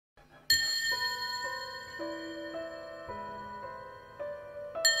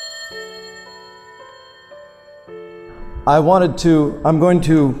I'm going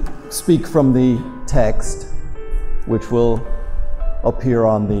to speak from the text, which will appear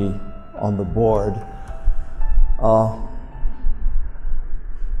on the board.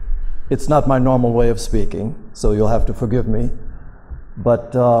 It's not my normal way of speaking, so you'll have to forgive me.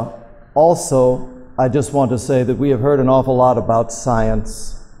 But also, I just want to say that we have heard an awful lot about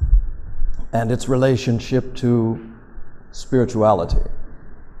science and its relationship to spirituality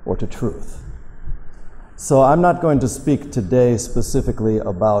or to truth. So I'm not going to speak today specifically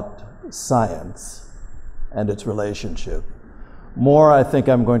about science and its relationship. More, I think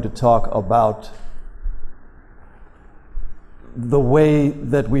I'm going to talk about the way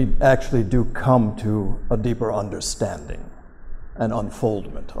that we actually do come to a deeper understanding and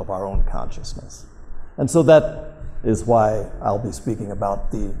unfoldment of our own consciousness. And so that is why I'll be speaking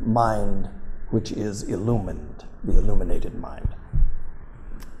about the mind which is illumined, the illuminated mind.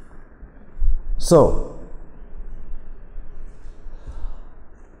 So,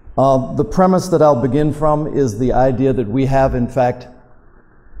 the premise that I'll begin from is the idea that we have, in fact,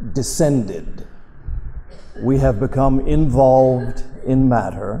 descended. We have become involved in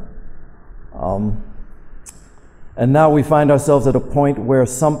matter. And now we find ourselves at a point where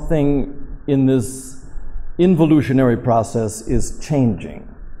something in this involutionary process is changing.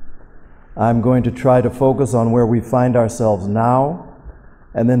 I'm going to try to focus on where we find ourselves now,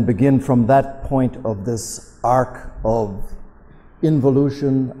 and then begin from that point of this arc of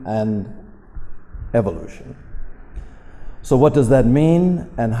involution and evolution. So what does that mean,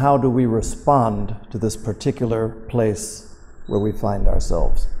 and how do we respond to this particular place where we find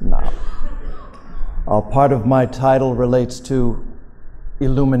ourselves now? Part of my title relates to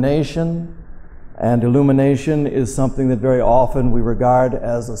illumination, and illumination is something that very often we regard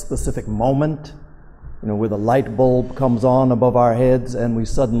as a specific moment, where the light bulb comes on above our heads and we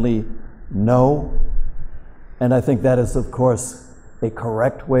suddenly know. And I think that is, of course, a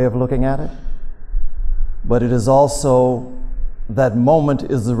correct way of looking at it. But it is also, that moment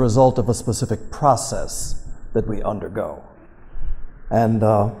is the result of a specific process that we undergo. And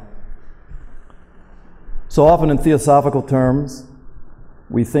so often in theosophical terms,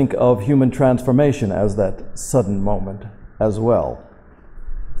 we think of human transformation as that sudden moment as well.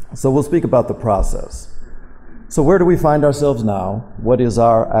 So we'll speak about the process. So where do we find ourselves now? What is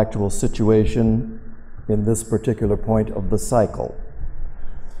our actual situation in this particular point of the cycle?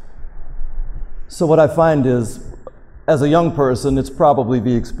 So what I find is, as a young person, it's probably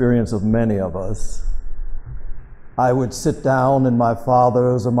the experience of many of us. I would sit down and my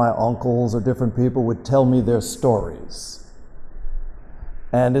fathers or my uncles or different people would tell me their stories.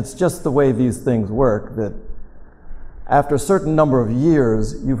 And it's just the way these things work, that after a certain number of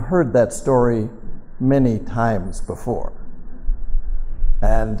years, you've heard that story many times before.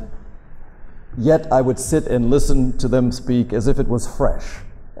 And yet I would sit and listen to them speak as if it was fresh,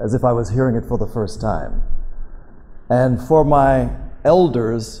 as if I was hearing it for the first time. And for my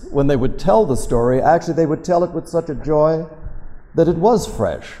elders, when they would tell the story, actually they would tell it with such a joy that it was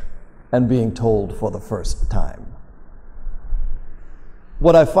fresh and being told for the first time.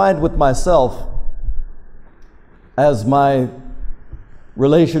 What I find with myself, as my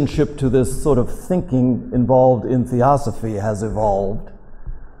relationship to this sort of thinking involved in theosophy has evolved,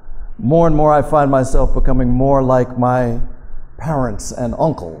 more and more I find myself becoming more like my parents and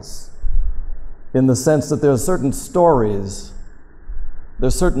uncles, in the sense that there are certain stories,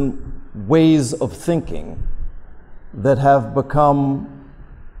 there's certain ways of thinking that have become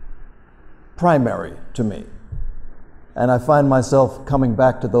primary to me. And I find myself coming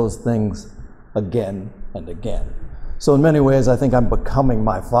back to those things again and again. So in many ways, I think I'm becoming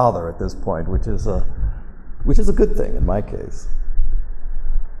my father at this point, which is a good thing in my case.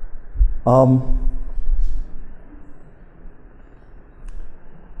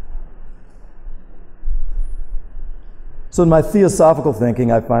 So in my theosophical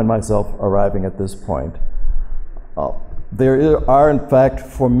thinking, I find myself arriving at this point. There are, in fact,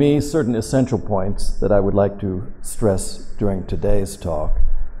 for me, certain essential points that I would like to stress during today's talk,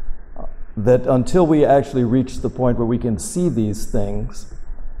 that until we actually reach the point where we can see these things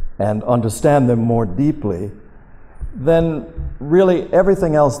and understand them more deeply, then really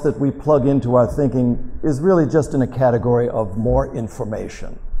everything else that we plug into our thinking is really just in a category of more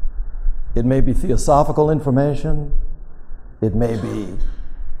information. It may be theosophical information, it may be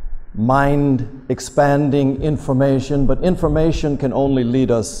mind-expanding information, but information can only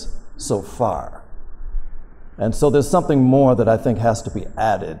lead us so far. And so there's something more that I think has to be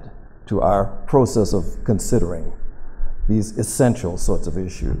added to our process of considering these essential sorts of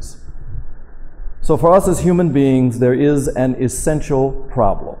issues. So for us as human beings, there is an essential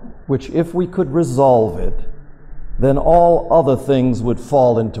problem, which if we could resolve it, then all other things would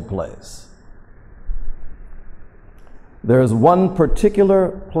fall into place. There is one particular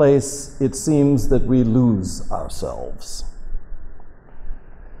place, it seems, that we lose ourselves.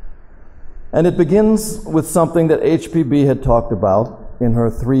 And it begins with something that HPB had talked about in her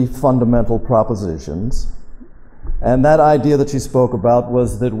 3 fundamental propositions. And that idea that she spoke about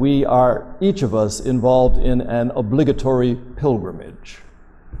was that we are, each of us, involved in an obligatory pilgrimage.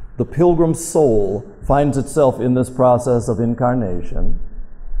 The pilgrim soul finds itself in this process of incarnation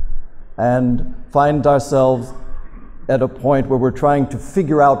and finds ourselves at a point where we're trying to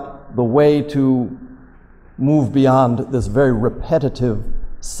figure out the way to move beyond this very repetitive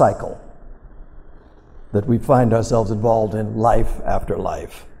cycle that we find ourselves involved in life after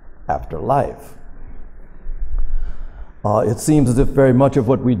life after life. It seems as if very much of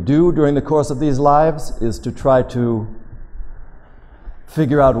what we do during the course of these lives is to try to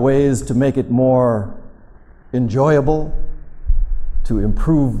figure out ways to make it more enjoyable, to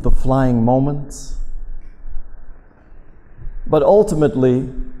improve the flying moments. But ultimately,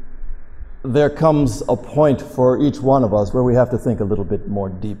 there comes a point for each one of us where we have to think a little bit more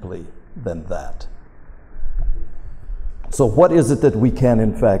deeply than that. So what is it that we can,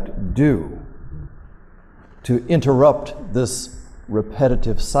 in fact, do to interrupt this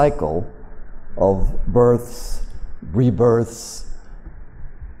repetitive cycle of births, rebirths,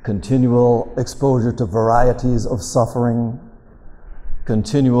 continual exposure to varieties of suffering,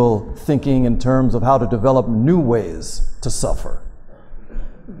 continual thinking in terms of how to develop new ways to suffer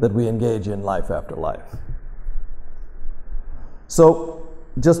that we engage in life after life? So,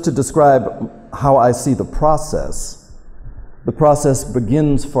 just to describe how I see the process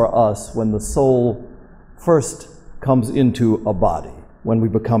begins for us when the soul first comes into a body, when we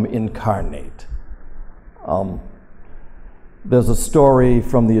become incarnate. There's a story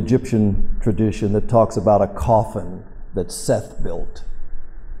from the Egyptian tradition that talks about a coffin that Seth built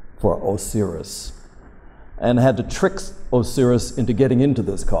for Osiris and had to trick Osiris into getting into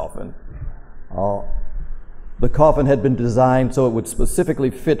this coffin. The coffin had been designed so it would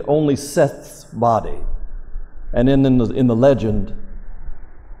specifically fit only Seth's body. And in the legend,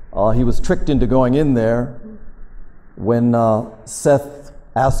 he was tricked into going in there when Seth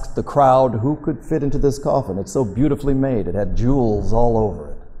asked the crowd who could fit into this coffin. It's so beautifully made. It had jewels all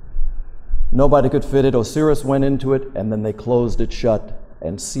over it. Nobody could fit it. Osiris went into it, and then they closed it shut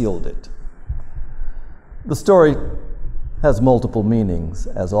and sealed it. The story has multiple meanings,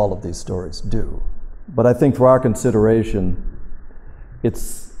 as all of these stories do. But I think for our consideration,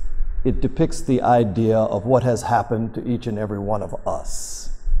 it depicts the idea of what has happened to each and every one of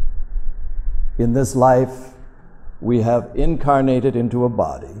us. In this life, we have incarnated into a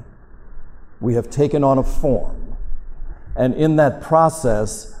body. We have taken on a form. And in that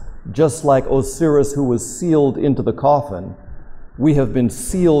process, just like Osiris, who was sealed into the coffin, we have been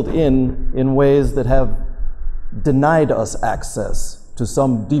sealed in ways that have denied us access to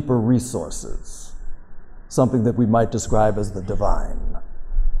some deeper resources, something that we might describe as the divine,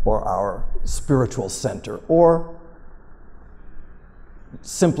 or our spiritual center, or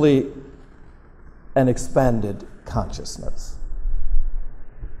simply an expanded consciousness.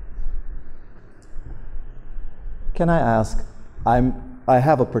 Can I ask, I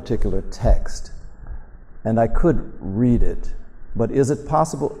have a particular text, and I could read it, but is it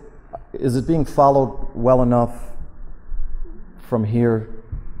possible, is it being followed well enough from here?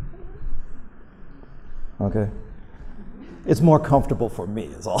 Okay. It's more comfortable for me,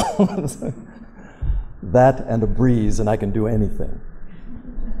 is all. That and a breeze, and I can do anything.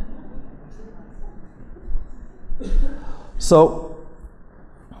 So,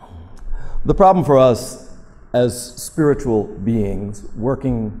 the problem for us as spiritual beings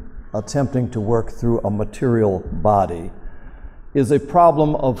attempting to work through a material body is a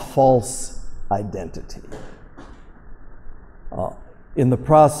problem of false identity. In the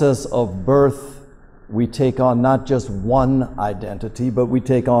process of birth, we take on not just one identity, but we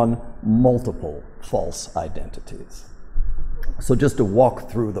take on multiple false identities. So just to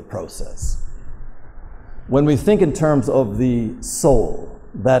walk through the process. When we think in terms of the soul,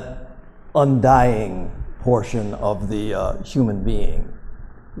 that undying portion of the human being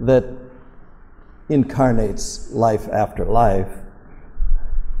that incarnates life after life,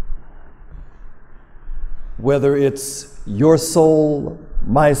 whether it's your soul,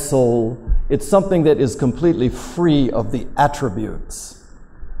 my soul, it's something that is completely free of the attributes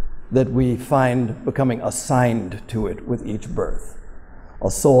that we find becoming assigned to it with each birth.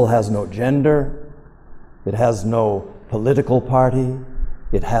 A soul has no gender, it has no political party,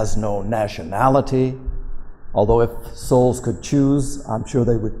 it has no nationality, Although if souls could choose, I'm sure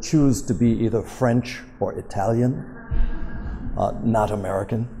they would choose to be either French or Italian, not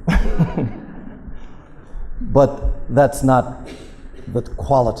American. But that's not the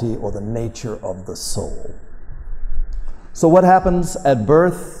quality or the nature of the soul. So what happens at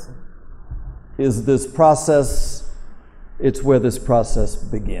birth is this process, it's where this process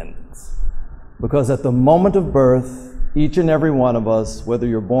begins. Because at the moment of birth, each and every one of us, whether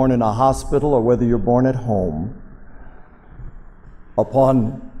you're born in a hospital or whether you're born at home,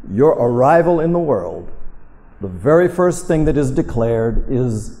 upon your arrival in the world, the very first thing that is declared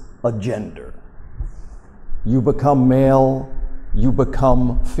is a gender. You become male, you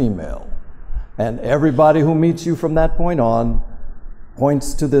become female. And everybody who meets you from that point on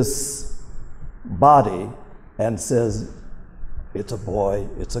points to this body and says, it's a boy,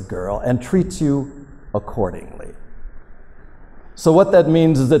 it's a girl, and treats you accordingly. So what that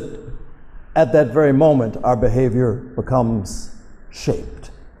means is that at that very moment, our behavior becomes shaped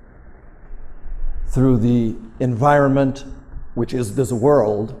through the environment, which is this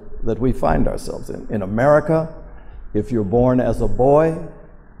world that we find ourselves in. In America, if you're born as a boy,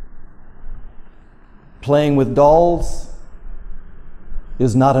 playing with dolls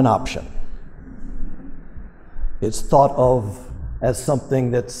is not an option. It's thought of as something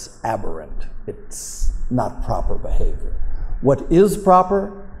that's aberrant. It's not proper behavior. What is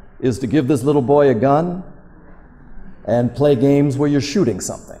proper is to give this little boy a gun and play games where you're shooting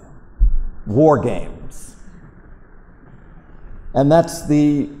something, war games. And that's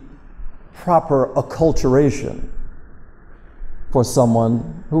the proper acculturation for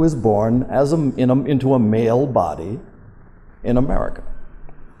someone who is born as into a male body in America.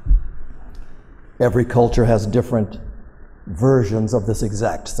 Every culture has different versions of this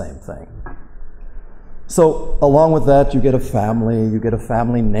exact same thing. So along with that, you get a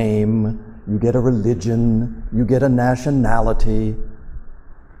family name, you get a religion, you get a nationality,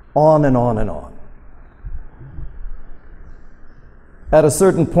 on and on and on. At a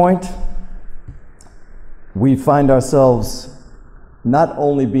certain point, we find ourselves not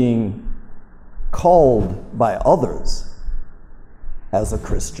only being called by others as a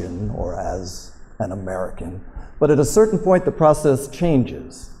Christian or as an American, but at a certain point the process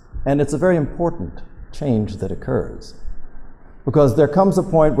changes, and it's a very important change that occurs. Because there comes a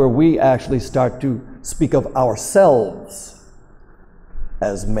point where we actually start to speak of ourselves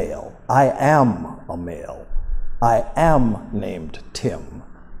as male. I am a male. I am named Tim.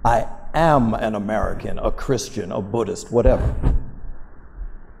 I am an American, a Christian, a Buddhist, whatever.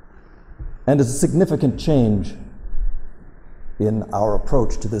 And it's a significant change in our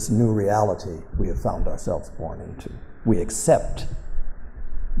approach to this new reality we have found ourselves born into. We accept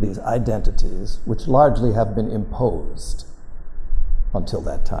these identities, which largely have been imposed until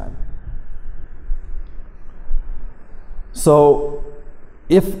that time. So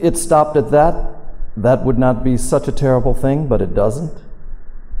if it stopped at that, that would not be such a terrible thing, but it doesn't.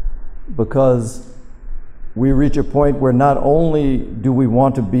 Because we reach a point where not only do we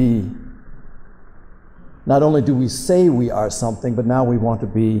say we are something, but now we want to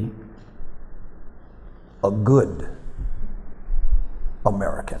be a good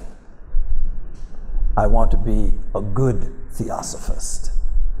American. I want to be a good theosophist.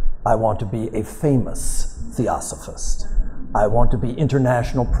 I want to be a famous theosophist. I want to be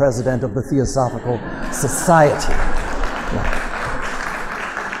international president of the Theosophical Society.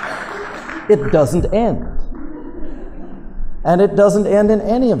 It doesn't end. And it doesn't end in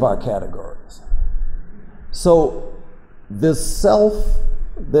any of our categories. So this self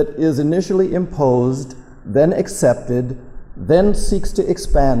that is initially imposed, then accepted, then seeks to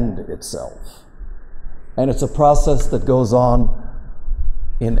expand itself. And it's a process that goes on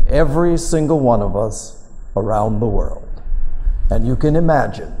in every single one of us around the world. And you can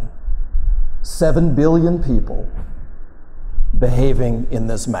imagine 7 billion people behaving in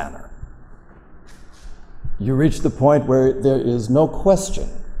this manner. You reach the point where there is no question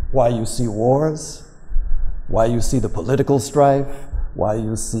why you see wars, why you see the political strife, why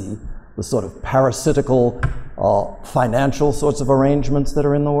you see the sort of parasitical financial sorts of arrangements that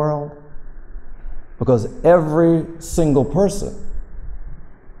are in the world. Because every single person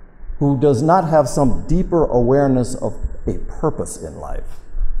who does not have some deeper awareness of a purpose in life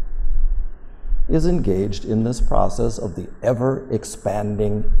is engaged in this process of the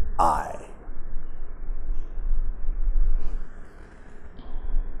ever-expanding I.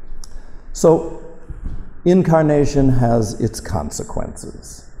 So, incarnation has its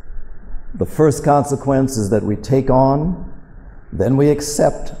consequences. The first consequence is that we take on, then we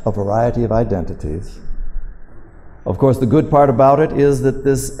accept a variety of identities. Of course, the good part about it is that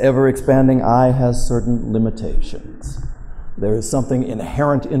this ever-expanding I has certain limitations. There is something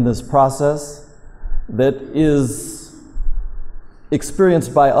inherent in this process that is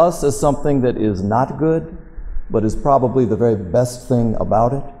experienced by us as something that is not good, but is probably the very best thing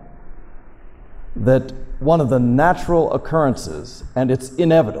about it. That one of the natural occurrences, and it's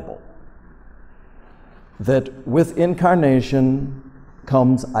inevitable, that with incarnation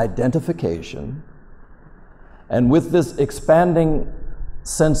comes identification, and with this expanding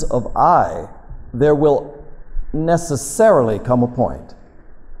sense of I, there will necessarily come a point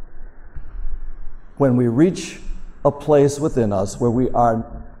when we reach a place within us where we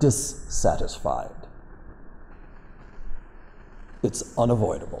are dissatisfied. It's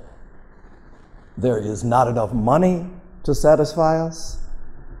unavoidable. There is not enough money to satisfy us.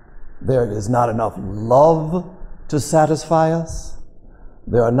 There is not enough love to satisfy us.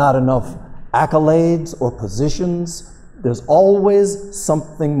 There are not enough accolades or positions. There's always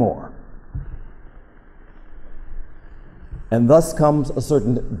something more. And thus comes a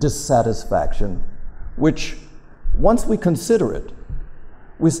certain dissatisfaction, which, once we consider it,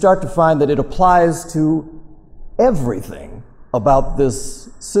 we start to find that it applies to everything about this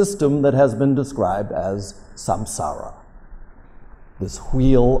system that has been described as samsara, this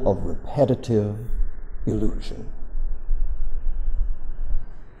wheel of repetitive illusion.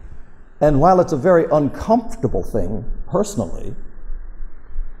 And while it's a very uncomfortable thing, personally,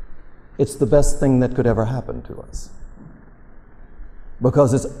 it's the best thing that could ever happen to us.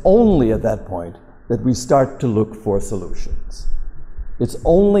 Because it's only at that point that we start to look for solutions. It's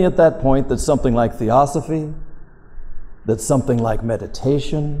only at that point that something like theosophy, that something like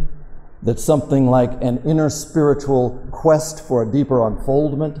meditation, that something like an inner spiritual quest for a deeper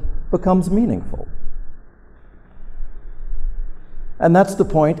unfoldment becomes meaningful. And that's the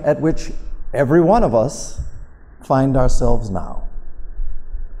point at which every one of us find ourselves now.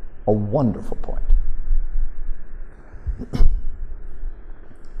 A wonderful point.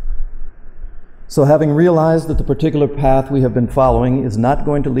 So having realized that the particular path we have been following is not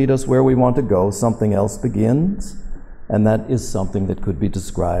going to lead us where we want to go, something else begins, and that is something that could be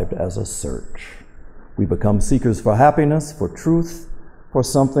described as a search. We become seekers for happiness, for truth, for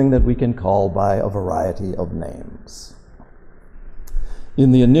something that we can call by a variety of names.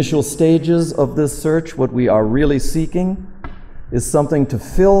 In the initial stages of this search, what we are really seeking is something to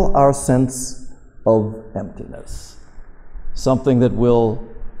fill our sense of emptiness, something that will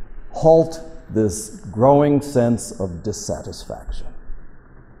halt this growing sense of dissatisfaction.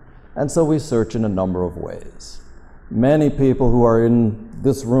 And so we search in a number of ways. Many people who are in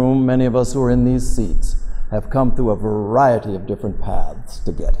this room, many of us who are in these seats, have come through a variety of different paths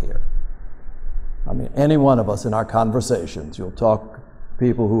to get here. I mean, any one of us in our conversations, you'll talk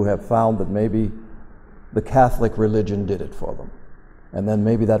people who have found that maybe the Catholic religion did it for them, and then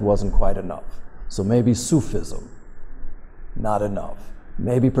maybe that wasn't quite enough. So maybe Sufism, not enough.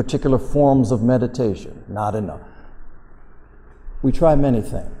 Maybe particular forms of meditation, not enough. We try many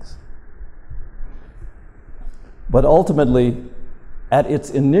things. But ultimately, at its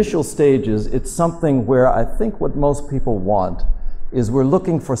initial stages, it's something where I think what most people want is we're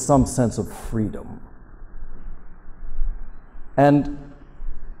looking for some sense of freedom. And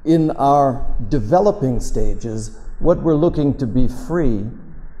in our developing stages, what we're looking to be free,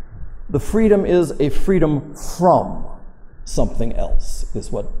 the freedom is a freedom from something else,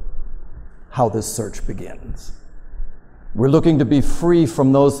 is how this search begins. We're looking to be free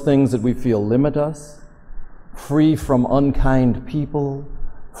from those things that we feel limit us, free from unkind people,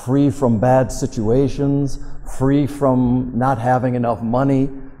 free from bad situations, free from not having enough money,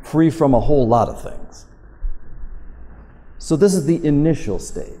 free from a whole lot of things. So this is the initial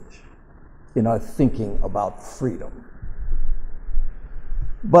stage in our thinking about freedom.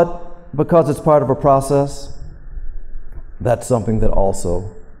 But because it's part of a process, that's something that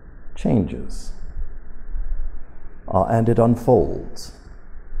also changes. And it unfolds.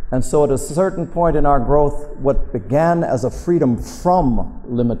 And so at a certain point in our growth, what began as a freedom from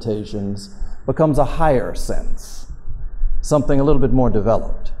limitations becomes a higher sense, something a little bit more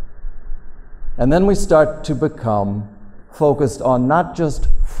developed. And then we start to become focused on not just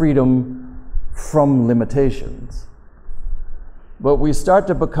freedom from limitations, but we start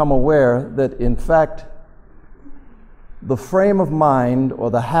to become aware that, in fact, the frame of mind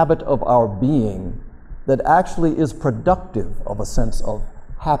or the habit of our being that actually is productive of a sense of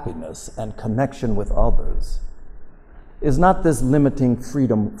happiness and connection with others is not this limiting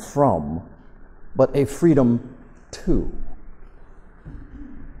freedom from, but a freedom to.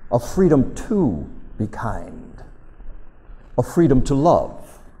 A freedom to be kind. A freedom to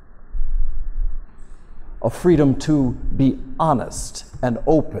love. a freedom to be honest and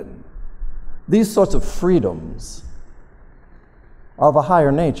open. These sorts of freedoms are of a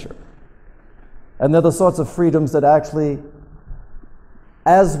higher nature. And they're the sorts of freedoms that actually,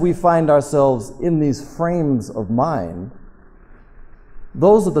 as we find ourselves in these frames of mind,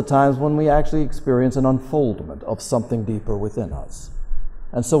 those are the times when we actually experience an unfoldment of something deeper within us.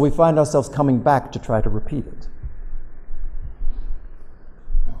 And so we find ourselves coming back to try to repeat it.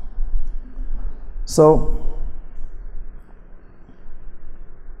 So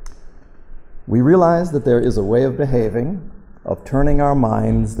we realize that there is a way of behaving, of turning our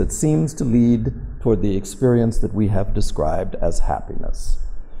minds that seems to lead toward the experience that we have described as happiness.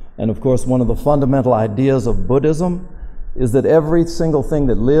 And of course, one of the fundamental ideas of Buddhism is that every single thing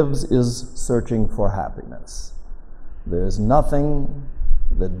that lives is searching for happiness. There is nothing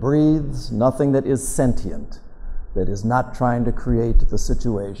that breathes, nothing that is sentient, that is not trying to create the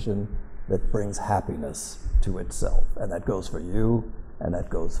situation that brings happiness to itself. And that goes for you, and that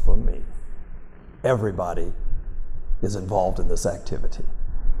goes for me. Everybody is involved in this activity.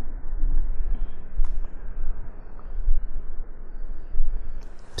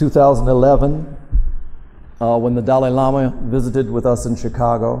 In 2011, when the Dalai Lama visited with us in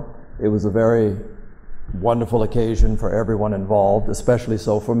Chicago, it was a very wonderful occasion for everyone involved, especially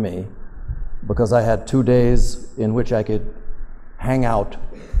so for me, because I had 2 days in which I could hang out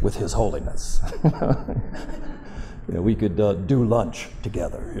with His Holiness. We could do lunch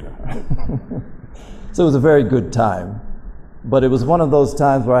together. So it was a very good time, but it was one of those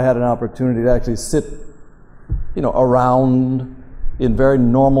times where I had an opportunity to actually sit, around in very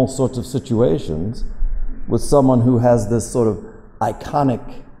normal sorts of situations with someone who has this sort of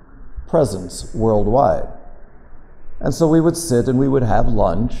iconic presence worldwide. And so we would sit and we would have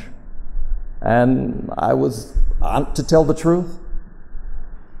lunch, and to tell the truth,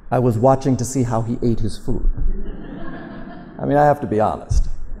 I was watching to see how he ate his food. I mean, I have to be honest.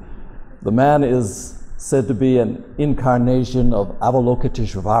 The man is said to be an incarnation of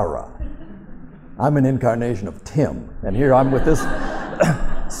Avalokiteshvara. I'm an incarnation of Tim, and here I'm with this.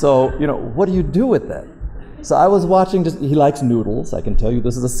 So, what do you do with that? So I was watching, he likes noodles. I can tell you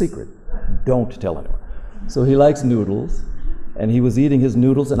this is a secret. Don't tell anyone. So he likes noodles, and he was eating his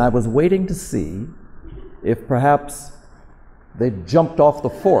noodles, and I was waiting to see if perhaps they jumped off the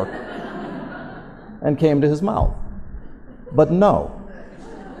fork and came to his mouth. But no.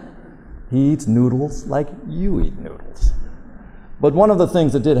 He eats noodles like you eat noodles. But one of the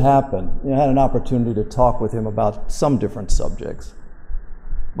things that did happen, I had an opportunity to talk with him about some different subjects.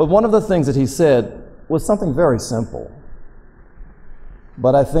 But one of the things that he said was something very simple.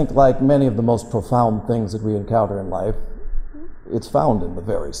 But I think, like many of the most profound things that we encounter in life, it's found in the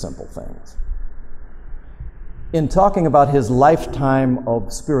very simple things. In talking about his lifetime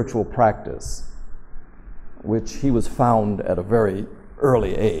of spiritual practice, which he was found at a very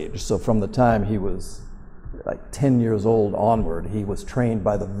early age, so from the time he was like 10 years old onward, he was trained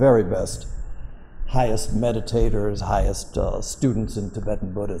by the very best, highest meditators, highest students in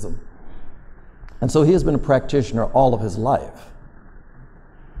Tibetan Buddhism. And so he has been a practitioner all of his life.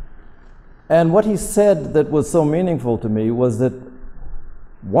 And what he said that was so meaningful to me was that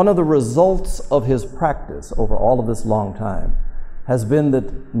one of the results of his practice over all of this long time has been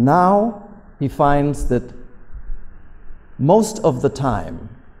that now he finds that most of the time,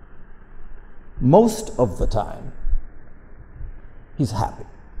 he's happy.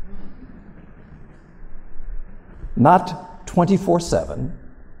 Not 24/7,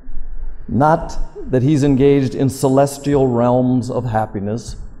 not that he's engaged in celestial realms of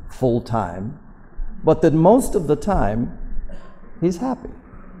happiness full time, but that most of the time he's happy.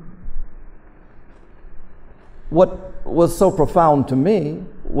 What was so profound to me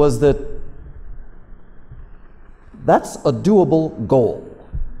was that that's a doable goal.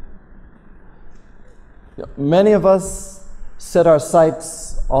 Many of us set our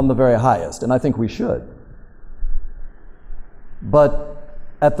sights on the very highest, and I think we should. But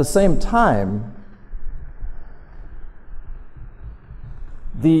at the same time,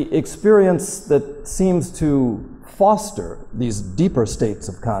 the experience that seems to foster these deeper states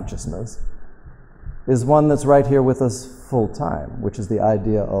of consciousness is one that's right here with us full time, which is the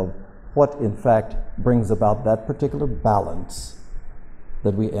idea of what in fact brings about that particular balance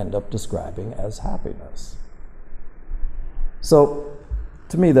that we end up describing as happiness. So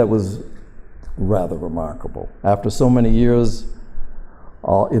to me that was rather remarkable. After so many years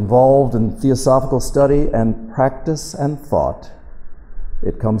involved in theosophical study and practice and thought,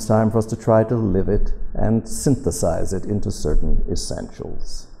 it comes time for us to try to live it and synthesize it into certain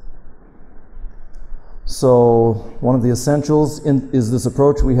essentials. So one of the essentials is this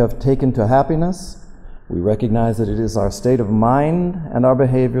approach we have taken to happiness, We recognize that it is our state of mind and our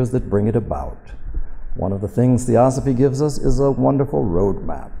behaviors that bring it about. One of the things Theosophy gives us is a wonderful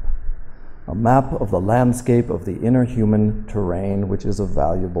roadmap, a map of the landscape of the inner human terrain, which is a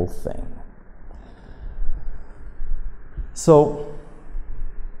valuable thing. So,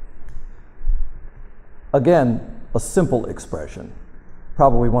 again, a simple expression,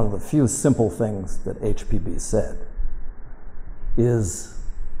 probably one of the few simple things that HPB said, is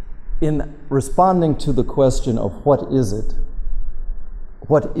in responding to the question of what is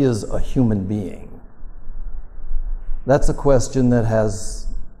a human being? That's a question that has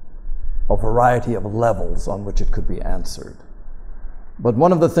a variety of levels on which it could be answered. But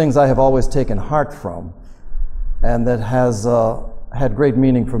one of the things I have always taken heart from, and that has had great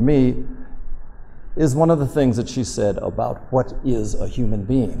meaning for me, is one of the things that she said about what is a human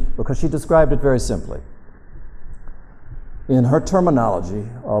being, because she described it very simply. In her terminology,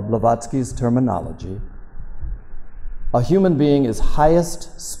 Blavatsky's terminology, a human being is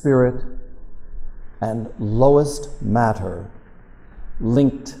highest spirit and lowest matter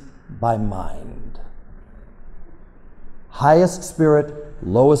linked by mind. Highest spirit,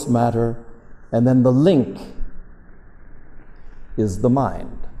 lowest matter, and then the link is the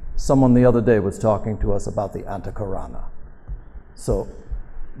mind. Someone the other day was talking to us about the Antakarana. So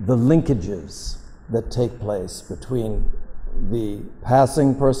the linkages that take place between the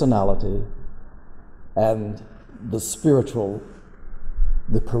passing personality and the spiritual,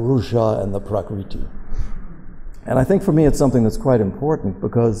 the Purusha and the Prakriti. And I think for me it's something that's quite important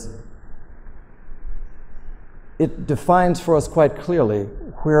because it defines for us quite clearly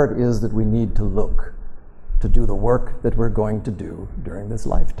where it is that we need to look to do the work that we're going to do during this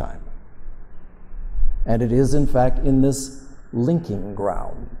lifetime. And it is, in fact, in this linking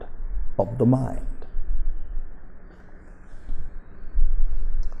ground of the mind.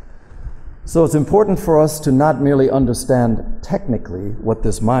 So it's important for us to not merely understand technically what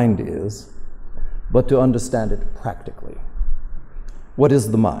this mind is, but to understand it practically. What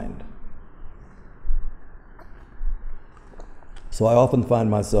is the mind? So I often find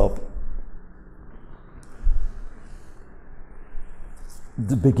myself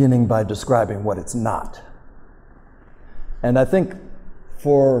beginning by describing what it's not. And I think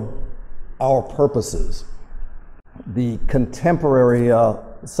for our purposes, the contemporary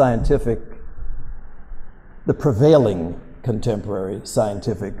the prevailing contemporary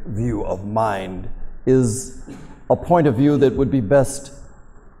scientific view of mind is a point of view that would be best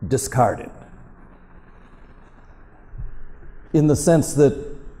discarded, in the sense that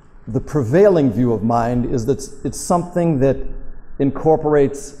the prevailing view of mind is that it's something that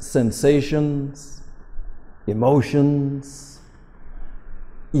incorporates sensations, emotions,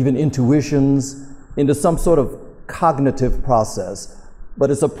 even intuitions into some sort of cognitive process,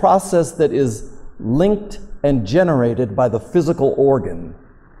 but it's a process that is linked and generated by the physical organ,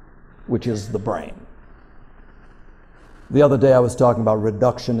 which is the brain. The other day I was talking about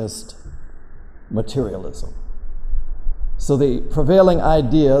reductionist materialism. So the prevailing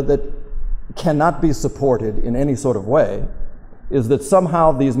idea that cannot be supported in any sort of way is that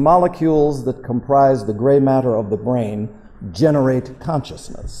somehow these molecules that comprise the gray matter of the brain generate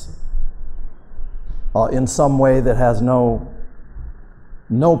consciousness in some way that has no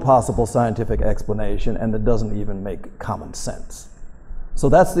possible scientific explanation and that doesn't even make common sense. So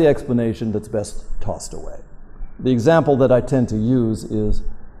that's the explanation that's best tossed away. The example that I tend to use is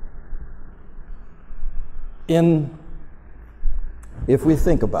if we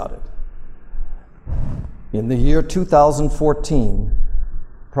think about it, in the year 2014,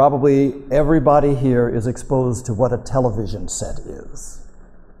 probably everybody here is exposed to what a television set is.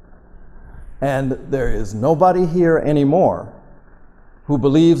 And there is nobody here anymore who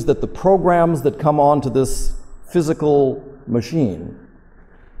believes that the programs that come onto this physical machine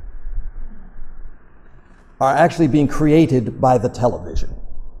are actually being created by the television.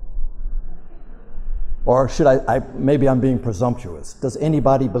 Or should maybe I'm being presumptuous. Does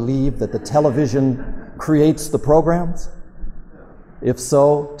anybody believe that the television creates the programs? If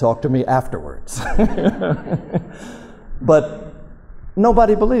so, talk to me afterwards. But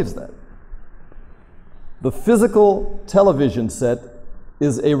nobody believes that. The physical television set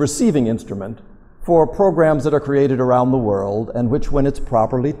is a receiving instrument for programs that are created around the world and which, when it's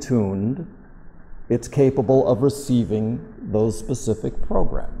properly tuned, it's capable of receiving those specific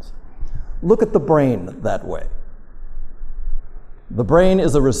programs. Look at the brain that way. The brain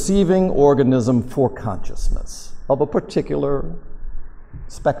is a receiving organism for consciousness of a particular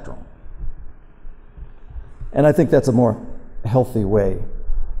spectrum. And I think that's a more healthy way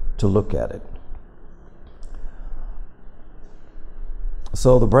to look at it.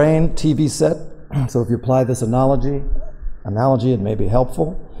 So the brain, TV set, So if you apply this analogy, it may be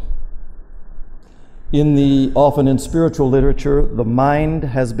helpful. Often in spiritual literature, the mind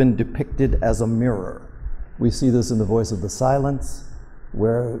has been depicted as a mirror. We see this in The Voice of the Silence,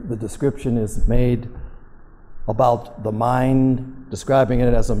 where the description is made about the mind, describing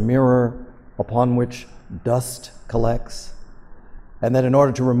it as a mirror upon which dust collects, and that in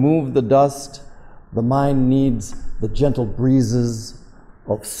order to remove the dust, the mind needs the gentle breezes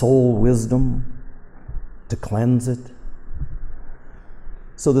of soul wisdom to cleanse it.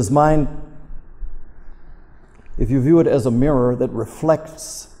 So this mind, if you view it as a mirror that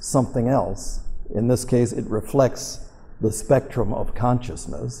reflects something else, in this case it reflects the spectrum of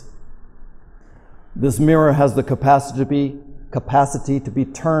consciousness, this mirror has the capacity to be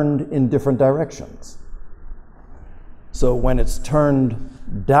turned in different directions. So when it's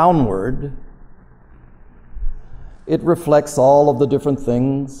turned downward, it reflects all of the different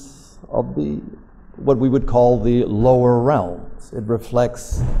things of what we would call the lower realms. It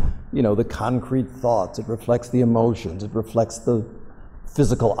reflects, the concrete thoughts. It reflects the emotions. It reflects the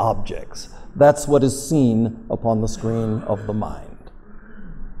physical objects. That's what is seen upon the screen of the mind.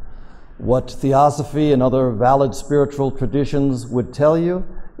 What Theosophy and other valid spiritual traditions would tell you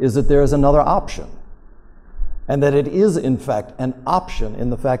is that there is another option, and that it is, in fact, an option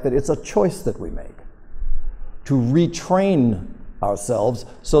in the fact that it's a choice that we make to retrain ourselves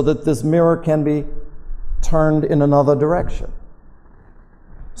so that this mirror can be turned in another direction,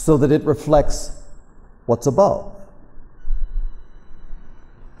 so that it reflects what's above.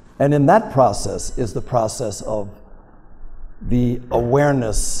 And in that process is the process of the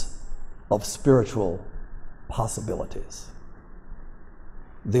awareness of spiritual possibilities,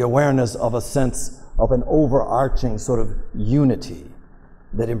 the awareness of a sense of an overarching sort of unity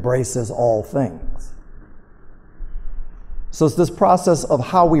that embraces all things. So it's this process of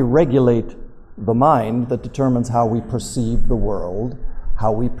how we regulate the mind that determines how we perceive the world,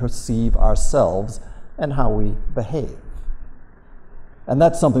 how we perceive ourselves, and how we behave. And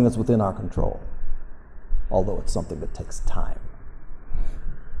that's something that's within our control, although it's something that takes time.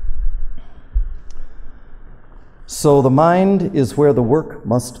 So the mind is where the work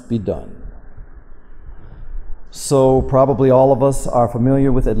must be done. So probably all of us are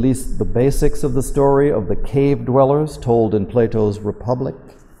familiar with at least the basics of the story of the cave dwellers told in Plato's Republic.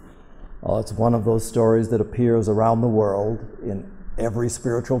 It's one of those stories that appears around the world in every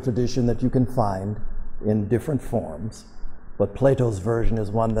spiritual tradition that you can find in different forms. But Plato's version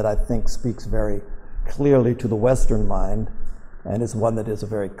is one that I think speaks very clearly to the Western mind, and is one that is a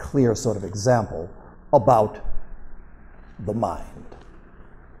very clear sort of example about the mind.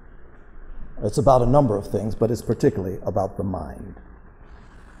 It's about a number of things, but it's particularly about the mind.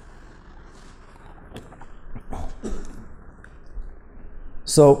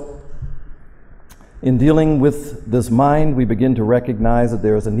 So, in dealing with this mind, we begin to recognize that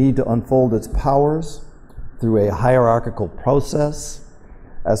there is a need to unfold its powers through a hierarchical process.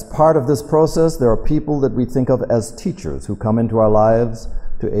 As part of this process, there are people that we think of as teachers who come into our lives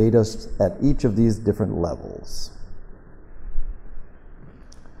to aid us at each of these different levels.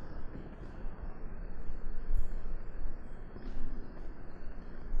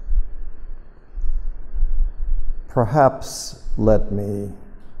 Perhaps let me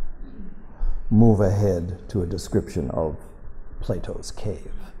move ahead to a description of Plato's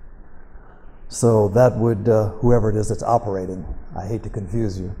cave. So that would, whoever it is that's operating, I hate to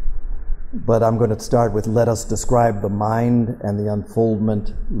confuse you, but I'm going to start with, let us describe the mind and the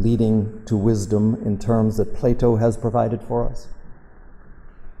unfoldment leading to wisdom in terms that Plato has provided for us.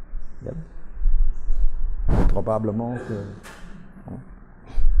 Yep. Probablement que...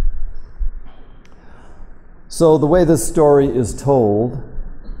 So the way this story is told,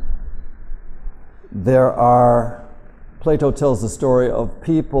 Plato tells the story of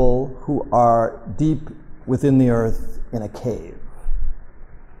people who are deep within the earth in a cave.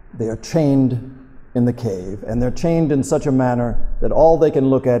 They are chained in the cave, and they're chained in such a manner that all they can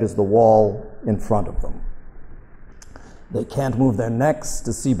look at is the wall in front of them. They can't move their necks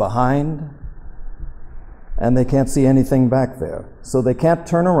to see behind, and they can't see anything back there. So they can't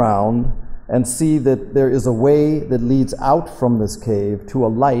turn around and see that there is a way that leads out from this cave to a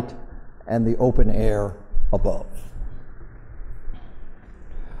light and the open air above.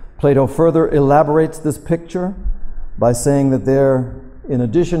 Plato further elaborates this picture by saying that in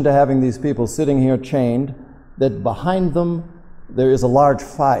addition to having these people sitting here chained, that behind them there is a large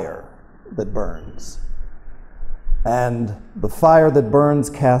fire that burns. And the fire that burns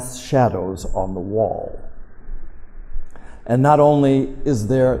casts shadows on the wall. And not only is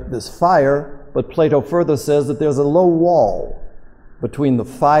there this fire, but Plato further says that there's a low wall between the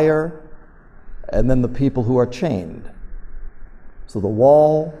fire and then the people who are chained. So the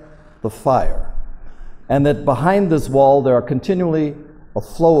wall, the fire. And that behind this wall there are continually a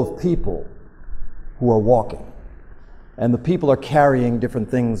flow of people who are walking. And the people are carrying different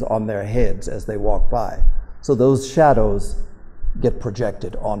things on their heads as they walk by. So those shadows get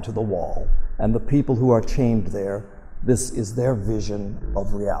projected onto the wall. And the people who are chained there, this is their vision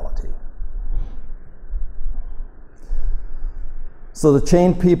of reality. So the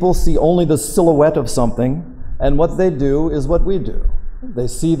chained people see only the silhouette of something, and what they do is what we do. They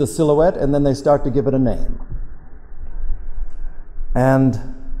see the silhouette and then they start to give it a name.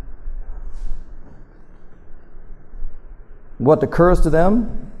 And what occurs to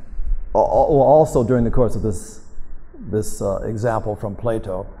them, also during the course of this example from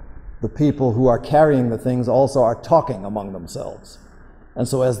Plato, the people who are carrying the things also are talking among themselves. And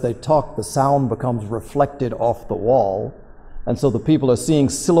so as they talk, the sound becomes reflected off the wall, and so the people are seeing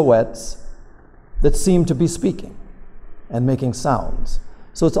silhouettes that seem to be speaking and making sounds.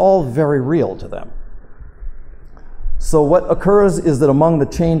 So it's all very real to them. So what occurs is that among the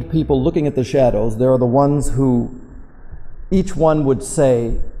chained people looking at the shadows, there are the ones who each one would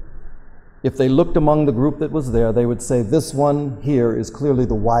say, if they looked among the group that was there, they would say, this one here is clearly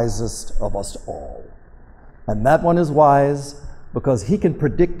the wisest of us all. And that one is wise because he can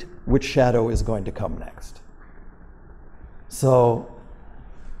predict which shadow is going to come next. So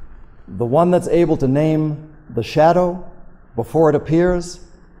the one that's able to name the shadow before it appears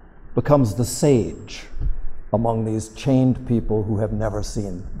becomes the sage among these chained people who have never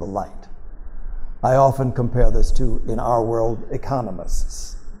seen the light. I often compare this to, in our world,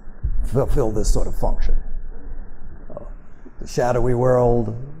 economists fulfill this sort of function. The shadowy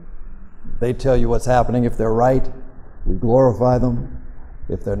world, they tell you what's happening. If they're right, we glorify them.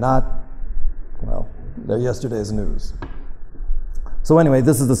 If they're not, well, they're yesterday's news. So anyway,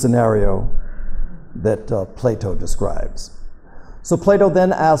 this is the scenario that Plato describes. So Plato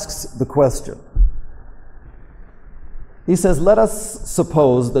then asks the question. He says, let us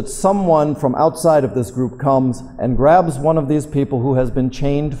suppose that someone from outside of this group comes and grabs one of these people who has been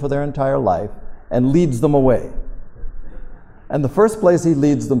chained for their entire life and leads them away. And the first place he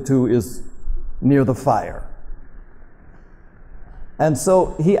leads them to is near the fire. And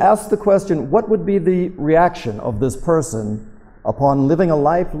so he asks the question, what would be the reaction of this person upon living a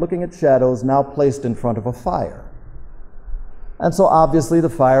life looking at shadows now placed in front of a fire? And so obviously the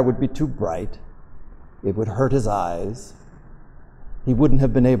fire would be too bright. It would hurt his eyes. He wouldn't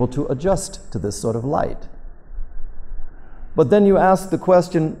have been able to adjust to this sort of light. But then you ask the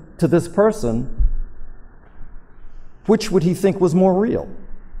question to this person, which would he think was more real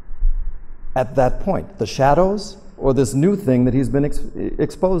at that point, the shadows or this new thing that he's been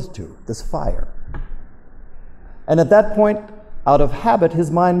exposed to, this fire? And at that point, out of habit, his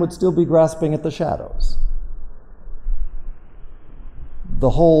mind would still be grasping at the shadows.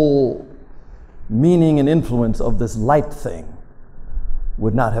 The whole meaning and influence of this light thing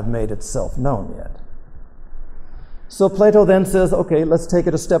would not have made itself known yet. So Plato then says, okay, let's take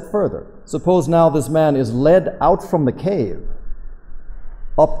it a step further. Suppose now this man is led out from the cave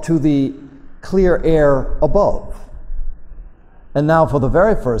up to the clear air above. And now for the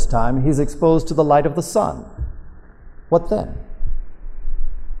very first time, he's exposed to the light of the sun. What then?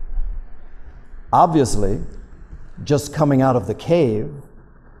 Obviously, just coming out of the cave,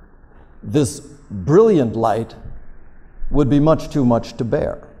 this brilliant light would be much too much to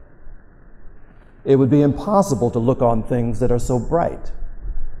bear. It would be impossible to look on things that are so bright.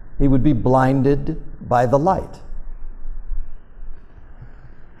 He would be blinded by the light.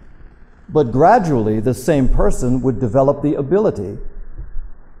 But gradually, the same person would develop the ability,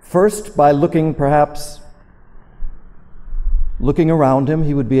 first by looking around him,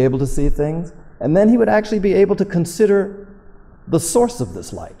 he would be able to see things, and then he would actually be able to consider the source of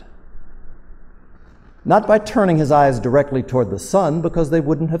this light. Not by turning his eyes directly toward the sun, because they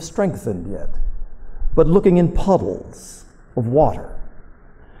wouldn't have strengthened yet, but looking in puddles of water.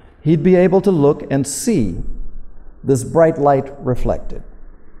 He'd be able to look and see this bright light reflected.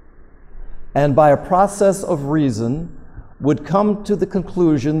 And by a process of reason, would come to the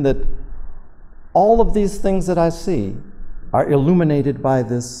conclusion that all of these things that I see are illuminated by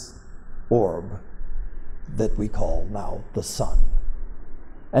this orb that we call now the sun.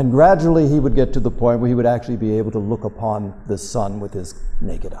 And gradually he would get to the point where he would actually be able to look upon the sun with his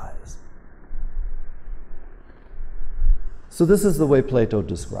naked eyes. So this is the way Plato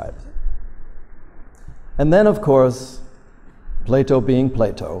describes it. And then, of course, Plato being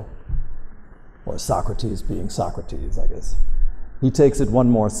Plato, or Socrates being Socrates, I guess, he takes it one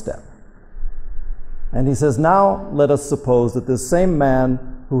more step. And he says, now let us suppose that this same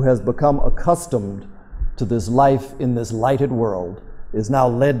man who has become accustomed to this life in this lighted world is now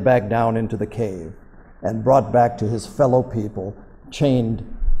led back down into the cave and brought back to his fellow people,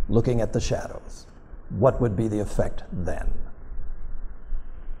 chained, looking at the shadows. What would be the effect then?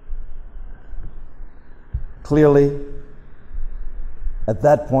 Clearly, at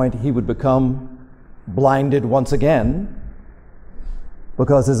that point, he would become blinded once again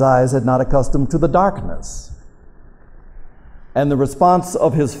because his eyes had not accustomed to the darkness. And the response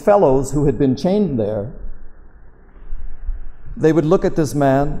of his fellows who had been chained there, they would look at this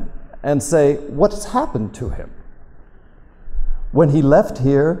man and say, what's happened to him? When he left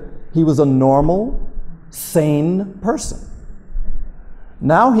here, he was a normal, sane person.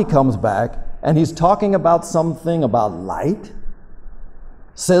 Now he comes back and he's talking about something about light,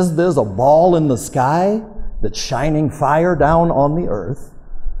 says there's a ball in the sky that's shining fire down on the earth.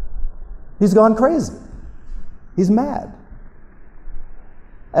 He's gone crazy. He's mad.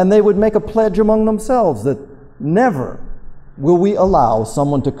 And they would make a pledge among themselves that never will we allow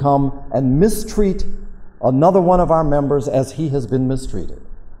someone to come and mistreat another one of our members as he has been mistreated.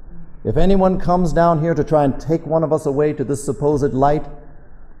 If anyone comes down here to try and take one of us away to this supposed light,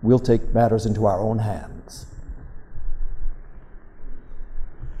 we'll take matters into our own hands.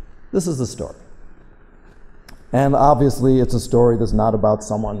 This is the story. And obviously it's a story that's not about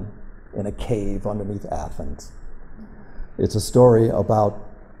someone in a cave underneath Athens. It's a story about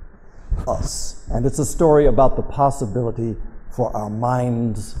us. And it's a story about the possibility for our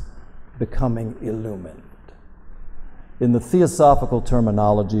minds becoming illumined. In the Theosophical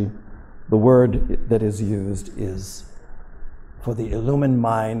terminology, the word that is used is, for the illumined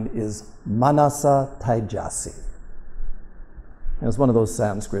mind, is manasa taijasi. And it's one of those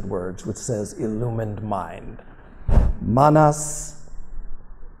Sanskrit words which says illumined mind. Manas,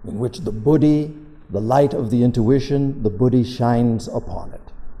 in which the buddhi, the light of the intuition, the buddhi shines upon it.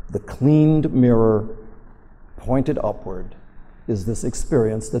 The cleaned mirror, pointed upward, is this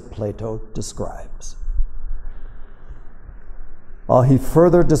experience that Plato describes. He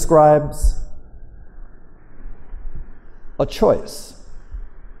further describes a choice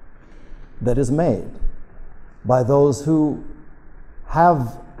that is made by those who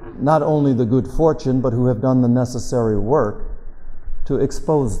have not only the good fortune, but who have done the necessary work to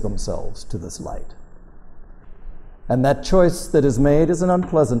expose themselves to this light. And that choice that is made is an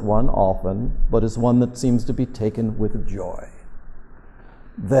unpleasant one often, but is one that seems to be taken with joy.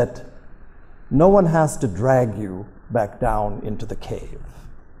 That no one has to drag you back down into the cave.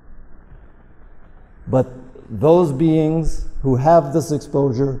 But those beings who have this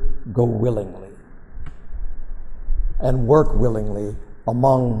exposure go willingly and work willingly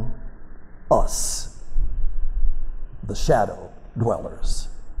among us, the shadow dwellers.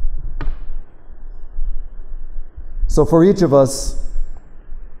 So for each of us,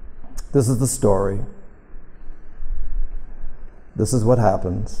 this is the story. This is what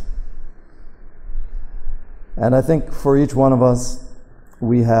happens. And I think for each one of us,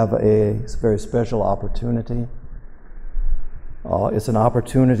 we have a very special opportunity. It's an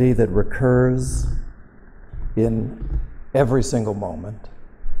opportunity that recurs in every single moment.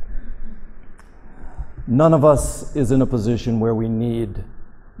 None of us is in a position where we need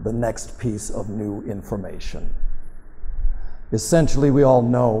the next piece of new information. Essentially, we all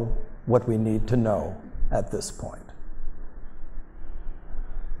know what we need to know at this point.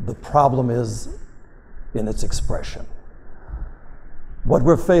 The problem is in its expression. What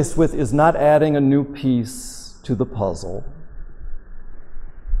we're faced with is not adding a new piece to the puzzle.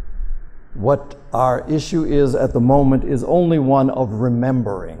 What our issue is at the moment is only one of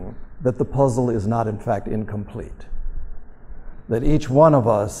remembering that the puzzle is not in fact incomplete. That each one of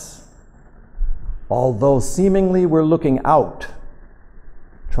us, although seemingly we're looking out,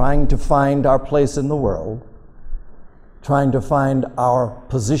 trying to find our place in the world, trying to find our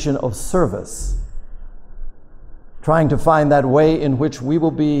position of service, trying to find that way in which we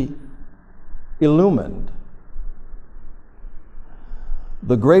will be illumined.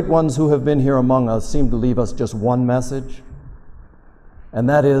 The great ones who have been here among us seem to leave us just one message, and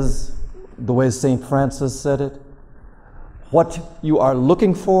that is the way St. Francis said it: what you are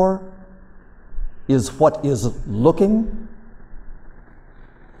looking for is what is looking.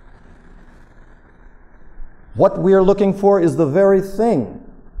 What we are looking for is the very thing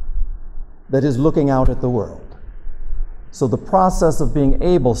that is looking out at the world. So the process of being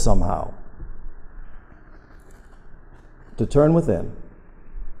able somehow to turn within,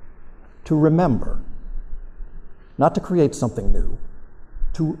 to remember, not to create something new,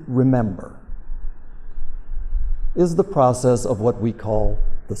 to remember, is the process of what we call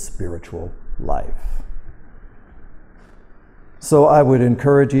the spiritual life. So I would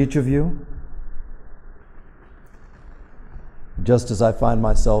encourage each of you, just as I find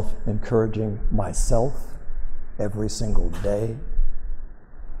myself encouraging myself every single day,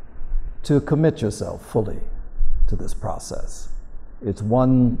 to commit yourself fully to this process. It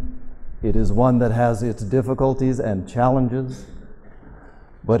is one that has its difficulties and challenges,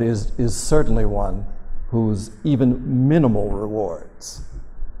 but is certainly one whose even minimal rewards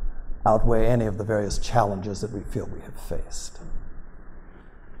outweigh any of the various challenges that we feel we have faced.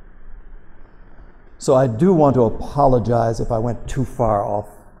 So I do want to apologize if I went too far off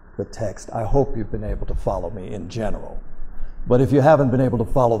the text. I hope you've been able to follow me in general. But if you haven't been able to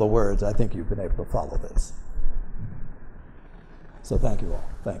follow the words, I think you've been able to follow this. So thank you all.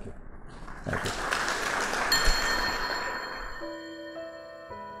 Thank you. Thank you.